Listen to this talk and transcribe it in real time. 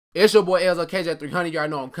It's your boy Elzo KJ at 300. Y'all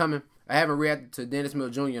know I'm coming. I haven't reacted to Dennis Miller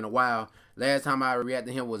Jr. in a while. Last time I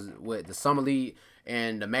reacted to him was with the Summer League,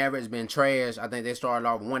 and the Mavericks been trash. I think they started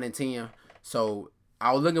off 1-10. So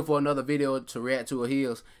I was looking for another video to react to of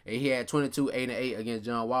his, and he had 22, 8, and 8 against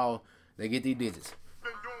John Wall. They get these digits.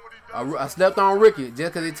 I slept on Ricky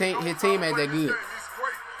just because his team ain't that good.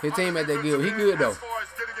 His team ain't that good. He good though.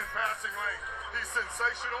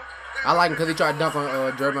 I like him because he tried to dunk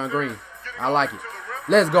on Draymond Green. I like it.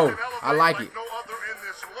 Let's go. I like it.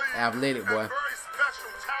 Athletic, boy.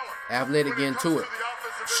 Athletic, getting to it.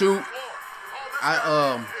 Shoot.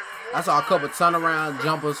 I saw a couple turnaround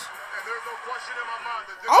jumpers.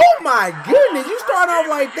 Oh my goodness, you start off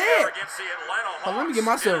like that. Oh, let me get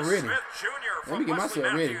myself ready. Let me get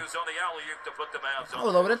myself ready. I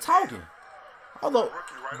was over there talking. Although,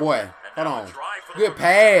 boy, hold on. Good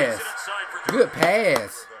pass. Good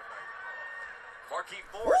pass.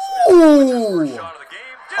 Ooh.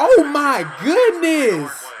 Oh my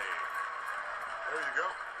goodness.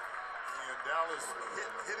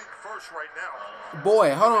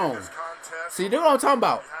 Boy, hold on. See, that's what I'm talking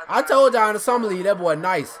about. I told y'all in the Summer League that boy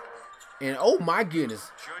nice. And oh my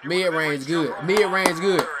goodness. Mid-range good. Mid-range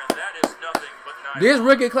good. This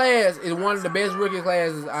rookie class is one of the best rookie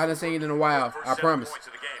classes I've seen in a while. I promise.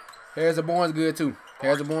 Harrison Barnes good too.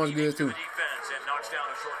 Harrison Barnes good too.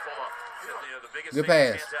 Good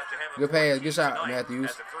pass. Good pass. Good shot,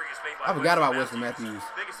 Matthews. I forgot about Wesley Matthews.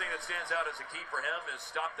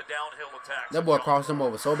 That boy crossed him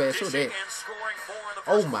over so bad. So that.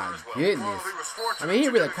 Oh my goodness. I mean, he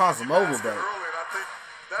really crossed him over, but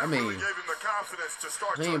I mean,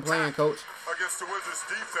 he ain't playing, coach. Against the Wizards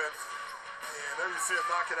defense. And there you see him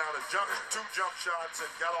knocking out two jump shots and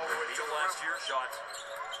got all the way to the last year's shot.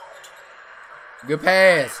 Good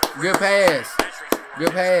pass. Good pass.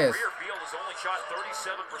 Good pass.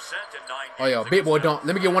 Oh, yeah. Big boy dunk.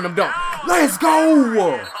 Let me get one of them dunk. Let's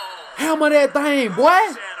go. Hammer that thing,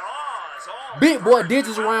 boy. Big boy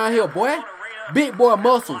digits around here, boy. Big boy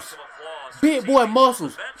muscles. Big boy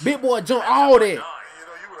muscles. Big boy jump. All that.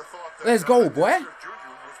 Let's go, boy.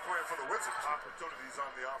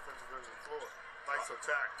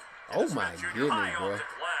 Oh, my goodness, boy.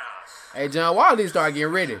 Hey, John Wall needs to start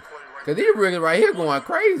getting ready. Because these rookies right here going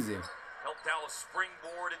crazy.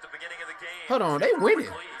 Hold on, they winning.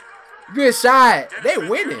 Good shot. They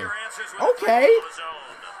winning. Okay.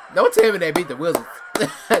 Don't tell me they beat the Wizards.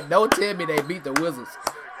 Don't tell me they beat the Wizards.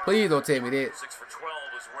 Please don't tell me that. 6 for 12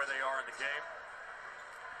 is where they are in the game.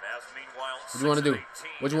 What you want to do?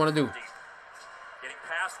 What you want to do?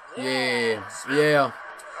 Yeah. Yeah.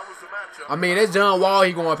 I mean, it's John Wall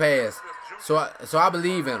he going past. So I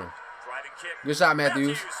believe in him. Good shot,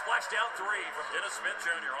 Matthews.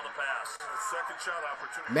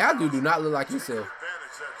 Matthews do not look like himself.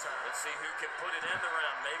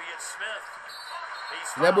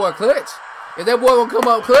 Is that boy clutch? Is that boy gonna come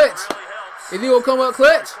up clutch? Is he gonna come up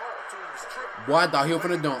clutch? Boy, I thought he was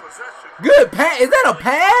finna dunk. Good pass. Is that a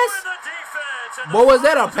pass? Boy, was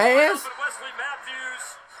that a pass?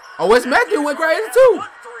 Oh, Wes Matthews went crazy too.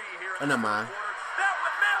 Oh, never mind.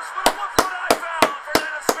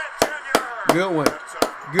 Good one.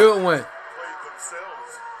 Good one.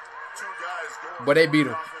 But they beat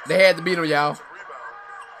him. They had to beat him, y'all.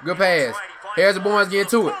 Good pass. Harrison Barnes getting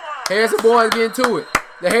to it. Harrison Barnes getting to it.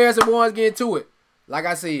 The Harrison Barnes getting to it. Like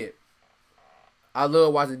I said, I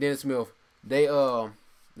love watching Dennis Smith. They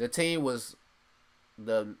the team was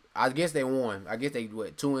I guess they won. I guess they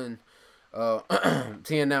what 2-10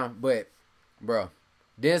 now. But bro,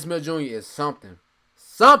 Dennis Smith Jr. is something.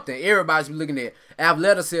 Something everybody's looking at.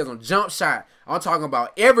 Athleticism, jump shot. I'm talking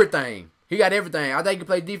about everything. He got everything. I think he can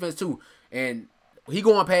play defense too. And he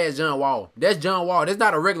going past John Wall. That's John Wall. That's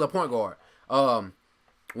not a regular point guard.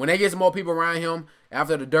 When they get some more people around him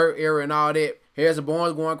after the dirt era and all that, Harrison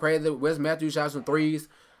Barnes going crazy. Wes Matthews shot some threes.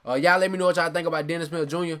 Y'all let me know what y'all think about Dennis Smith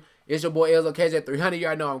Jr. It's your boy Elzo KJ at 300.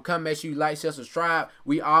 Y'all know I'm coming. Make sure you like, share, subscribe.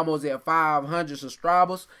 We almost at 500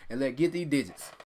 subscribers. And let's get these digits.